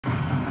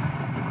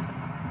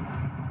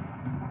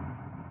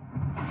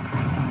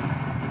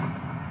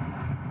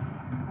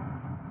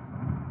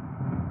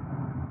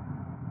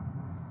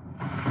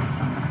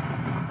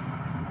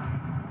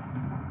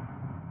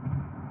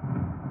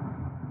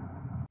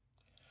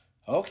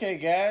Okay,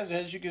 guys,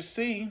 as you can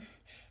see,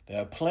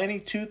 there are plenty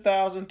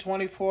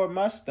 2024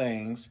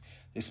 Mustangs,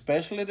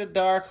 especially the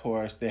Dark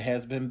Horse, that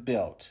has been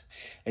built.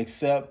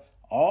 Except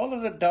all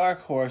of the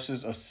Dark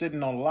Horses are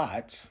sitting on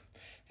lots,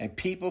 and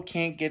people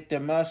can't get their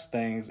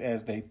Mustangs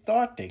as they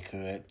thought they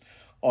could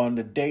on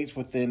the dates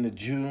within the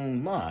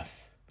June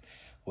month.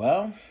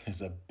 Well,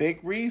 there's a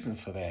big reason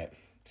for that.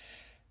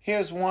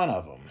 Here's one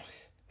of them.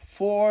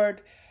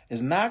 Ford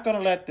is not going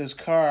to let this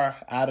car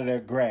out of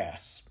their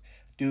grasp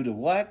due to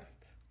what?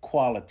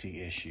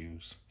 Quality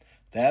issues.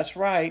 That's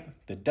right.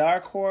 The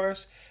Dark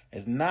Horse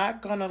is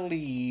not going to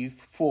leave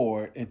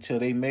Ford until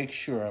they make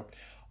sure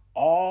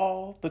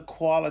all the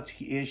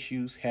quality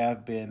issues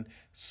have been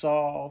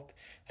solved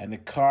and the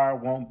car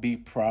won't be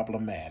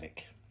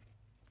problematic.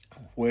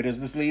 Where does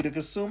this lead to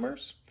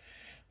consumers?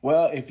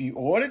 Well, if you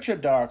ordered your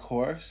Dark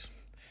Horse,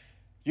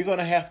 you're going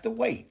to have to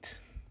wait.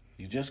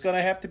 You're just going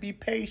to have to be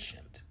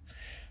patient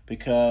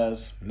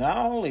because not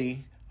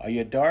only are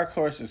your Dark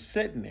Horses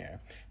sitting there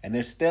and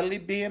they're steadily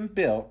being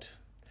built,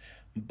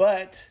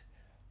 but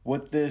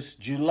with this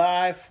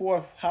July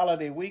 4th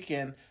holiday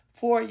weekend,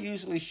 Ford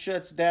usually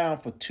shuts down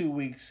for 2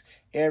 weeks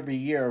every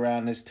year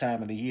around this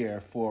time of the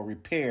year for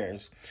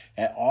repairs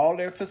at all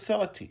their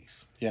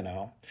facilities.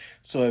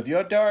 So if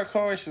your Dark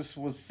Horse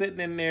was sitting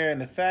in there in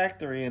the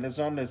factory and it's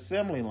on the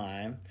assembly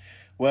line,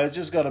 well, it's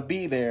just going to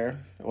be there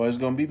or it's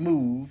going to be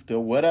moved or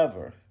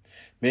whatever.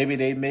 Maybe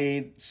they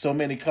made so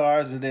many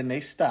cars and then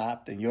they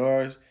stopped and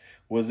yours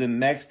was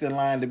next in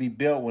line to be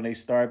built when they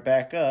start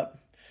back up.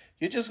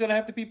 You're just going to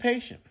have to be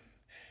patient.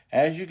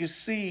 As you can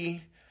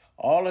see,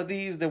 all of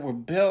these that were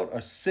built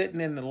are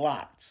sitting in the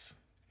lots.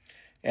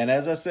 And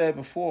as I said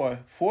before,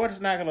 Ford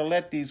is not going to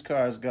let these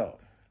cars go.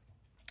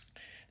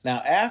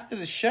 Now, after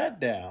the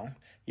shutdown,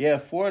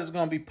 Ford is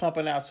going to be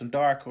pumping out some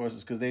Dark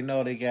Horses because they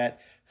know they got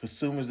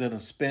consumers that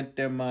have spent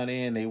their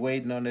money and they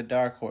waiting on their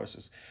Dark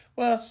Horses.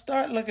 Well,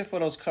 start looking for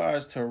those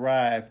cars to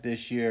arrive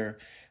this year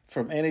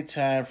from any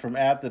time from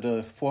after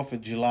the 4th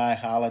of July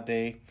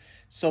holiday,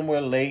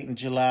 somewhere late in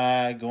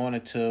July, going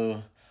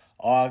into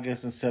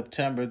August and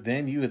September.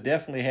 Then you would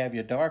definitely have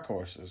your Dark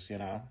Horses.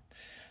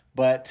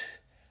 But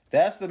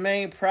that's the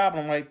main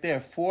problem right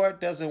there. Ford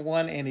doesn't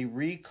want any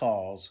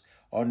recalls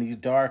on these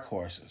Dark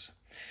Horses.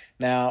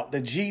 Now,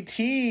 the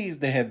GTs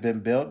that have been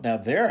built, now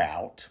they're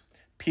out.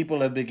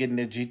 People have been getting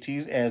their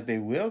GTs as they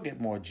will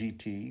get more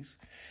GTs.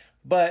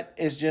 But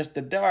it's just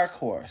the Dark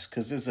Horse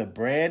because it's a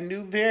brand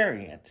new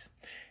variant.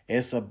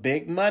 It's a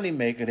big money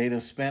maker. They done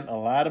spent a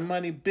lot of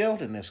money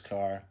building this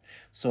car.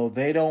 So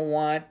they don't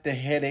want the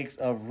headaches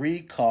of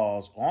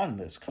recalls on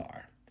this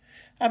car.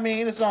 I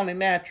mean, it's only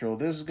natural.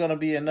 This is going to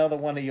be another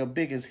one of your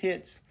biggest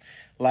hits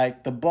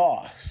like the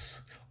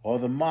Boss or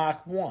the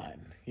Mach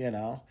 1,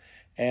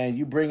 And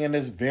you bring in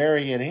this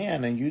variant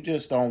in and you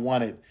just don't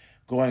want it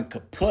going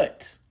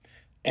kaput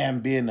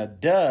and being a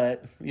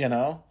dud,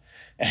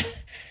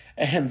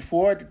 And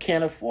Ford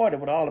can't afford it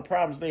with all the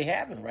problems they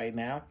having right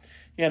now,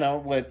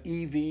 with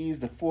EVs,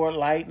 the Ford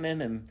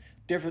Lightning, and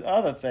different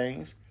other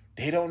things.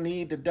 They don't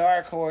need the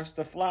Dark Horse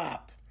to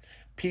flop.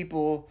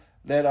 People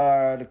that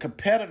are the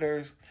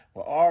competitors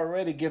were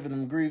already giving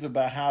them grief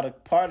about how the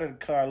part of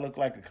the car looked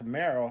like a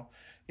Camaro,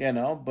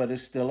 but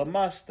it's still a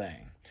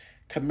Mustang.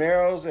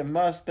 Camaros and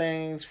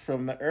Mustangs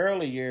from the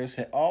early years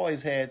had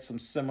always had some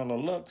similar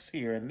looks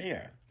here and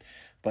there.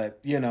 But,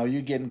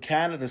 you're getting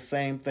kind of the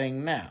same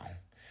thing now.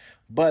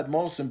 But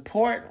most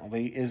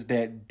importantly is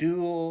that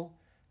dual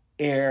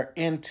air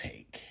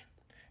intake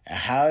and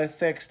how it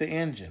affects the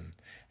engine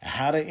and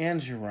how the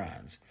engine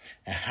runs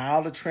and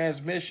how the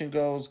transmission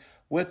goes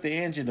with the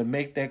engine to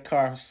make that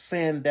car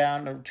send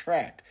down the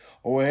track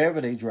or wherever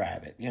they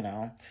drive it.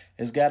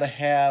 It's got to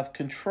have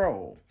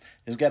control.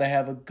 It's got to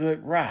have a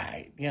good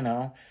ride,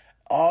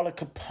 all the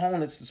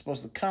components are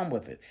supposed to come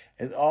with it.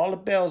 It's all the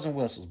bells and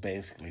whistles,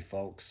 basically,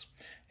 folks.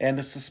 And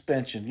the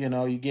suspension,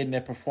 you're getting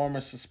that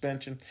performance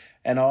suspension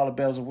and all the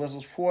bells and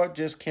whistles. Ford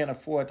just can't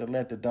afford to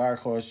let the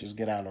Dark Horse just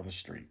get out on the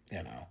street,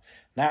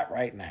 Not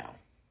right now.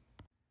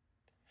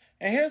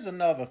 And here's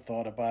another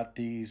thought about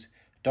these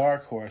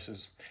Dark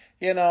Horses.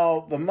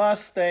 The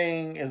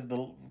Mustang is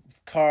the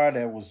car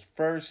that was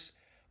first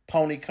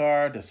pony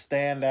car to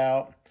stand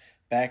out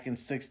back in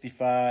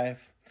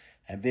 65.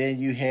 And then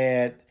you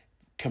had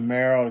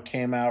Camaro that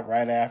came out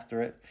right after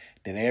it.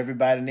 Then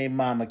everybody named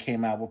Mama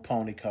came out with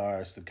pony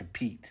cars to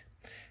compete,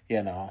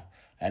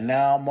 And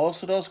now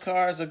most of those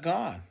cars are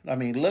gone. I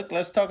mean, look,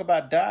 let's talk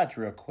about Dodge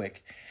real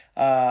quick.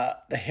 The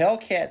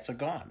Hellcats are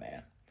gone,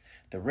 man.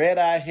 The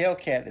red-eyed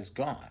Hellcat is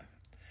gone.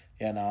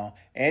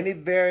 Any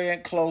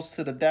variant close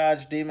to the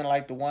Dodge Demon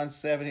like the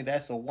 170,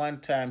 that's a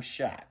one-time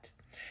shot.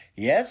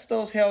 Yes,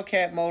 those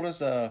Hellcat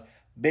motors are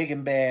big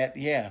and bad,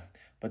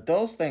 but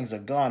those things are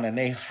gone and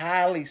they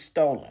highly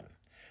stolen.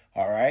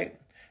 All right.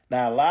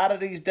 Now, a lot of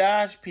these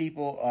Dodge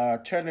people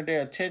are turning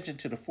their attention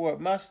to the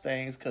Ford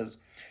Mustangs because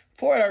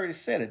Ford already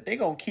said it. They're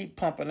going to keep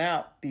pumping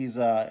out these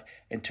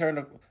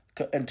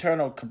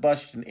internal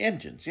combustion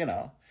engines,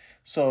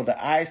 So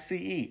the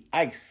ICE,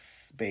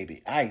 ICE,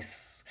 baby,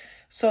 ICE.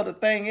 So the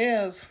thing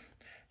is,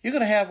 you're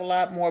going to have a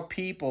lot more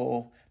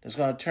people that's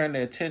going to turn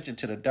their attention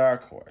to the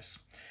dark horse.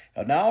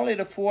 Now, not only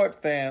the Ford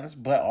fans,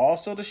 but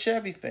also the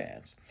Chevy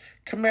fans.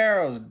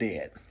 Camaro's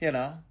dead,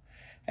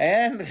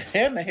 and the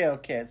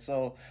Hellcat.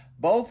 So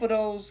both of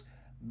those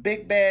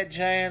big bad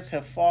giants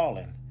have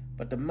fallen,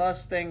 but the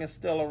Mustang is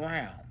still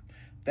around.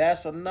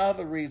 That's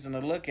another reason to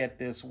look at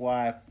this,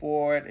 why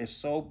Ford is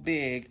so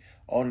big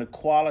on the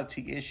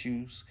quality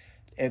issues.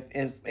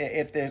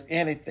 If there's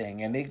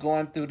anything, and they're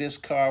going through this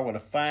car with a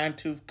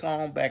fine-tooth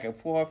comb back and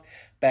forth,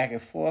 back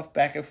and forth,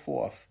 back and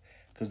forth,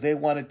 because they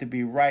want it to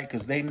be right,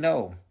 because they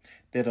know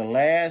they're the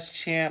last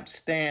champ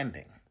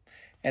standing.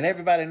 And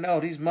everybody know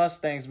these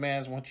Mustangs,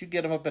 man, once you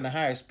get them up in the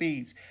higher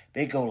speeds,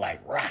 they go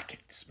like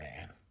rockets,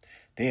 man.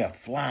 They are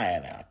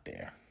flying out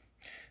there.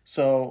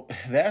 So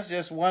that's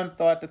just one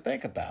thought to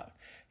think about,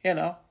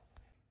 And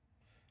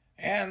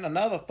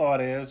another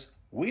thought is,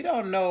 we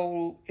don't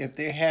know if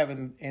they're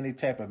having any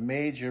type of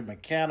major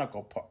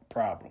mechanical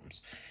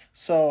problems.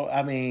 So,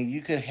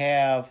 you could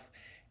have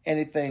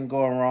anything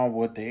going wrong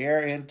with the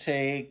air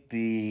intake,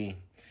 the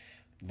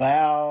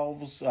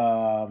valves,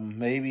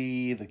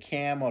 maybe the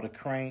cam or the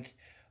crank.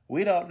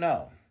 We don't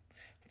know.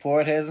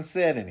 Ford hasn't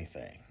said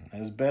anything.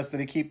 It's best that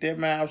they keep their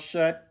mouths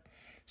shut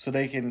so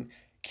they can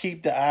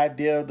keep the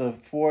idea of the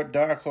Ford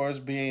Dark Horse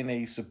being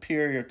a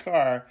superior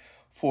car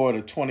for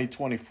the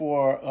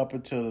 2024 up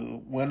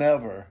until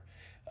whenever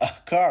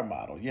car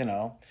model,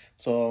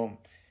 So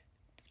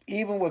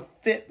even with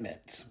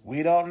fitment,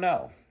 we don't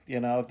know,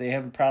 if they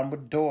have a problem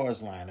with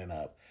doors lining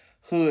up,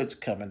 hoods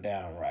coming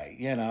down right,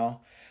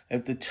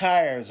 if the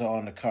tires are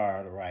on the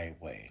car the right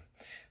way.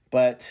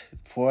 But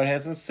Ford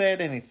hasn't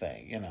said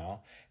anything,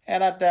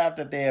 and I doubt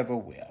that they ever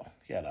will,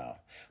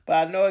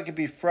 But I know it can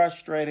be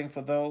frustrating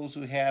for those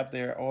who have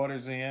their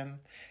orders in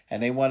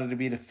and they wanted to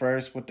be the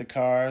first with the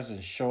cars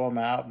and show them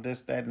out and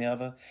this, that, and the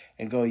other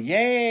and go,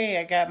 yay,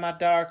 I got my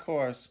dark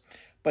horse.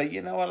 But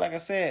you know what, like I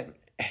said,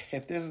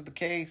 if this is the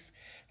case,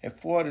 if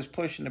Ford is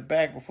pushing it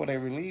back before they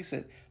release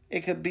it,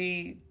 it could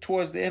be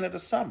towards the end of the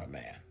summer,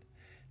 man.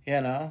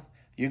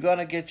 You're going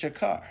to get your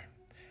car.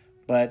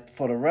 But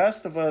for the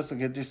rest of us who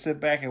could just sit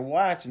back and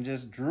watch and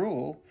just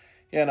drool,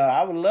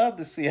 I would love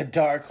to see a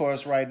dark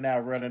horse right now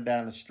running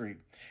down the street.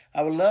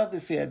 I would love to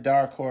see a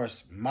dark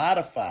horse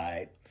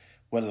modified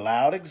with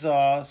loud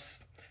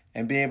exhaust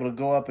and be able to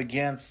go up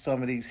against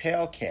some of these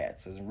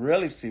Hellcats and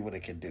really see what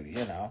it can do,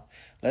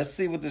 Let's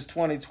see what this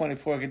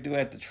 2024 can do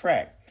at the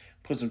track.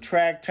 Put some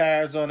track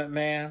tires on it,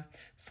 man.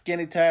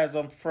 Skinny tires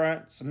on the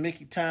front, some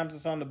Mickey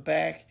Thompsons on the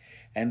back,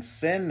 and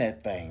send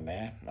that thing,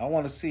 man. I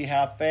want to see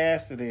how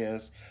fast it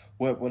is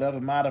with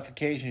whatever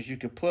modifications you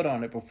could put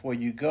on it before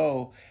you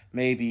go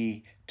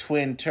maybe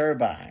twin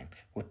turbine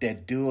with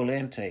that dual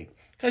intake.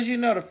 Because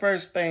the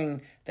first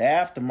thing the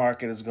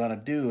aftermarket is going to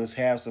do is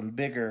have some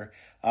bigger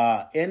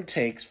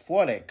intakes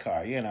for that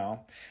car,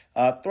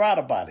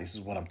 Throttle bodies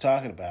is what I'm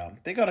talking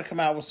about. They're going to come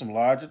out with some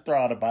larger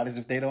throttle bodies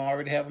if they don't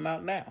already have them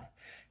out now.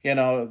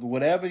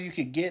 Whatever you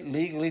could get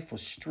legally for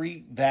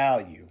street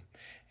value.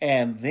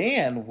 And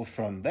then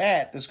from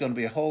that, there's going to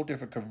be a whole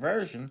different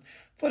conversion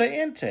for the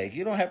intake.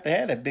 You don't have to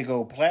have that big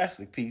old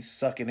plastic piece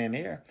sucking in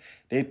air.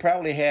 They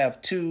probably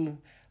have 2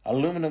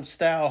 aluminum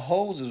style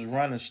hoses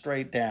running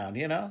straight down,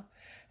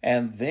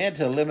 and then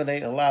to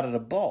eliminate a lot of the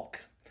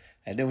bulk.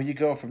 And then when you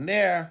go from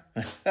there,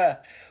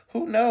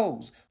 who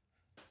knows?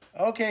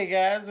 Okay,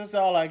 guys, that's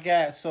all I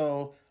got.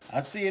 So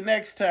I'll see you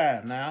next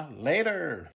time now. Later.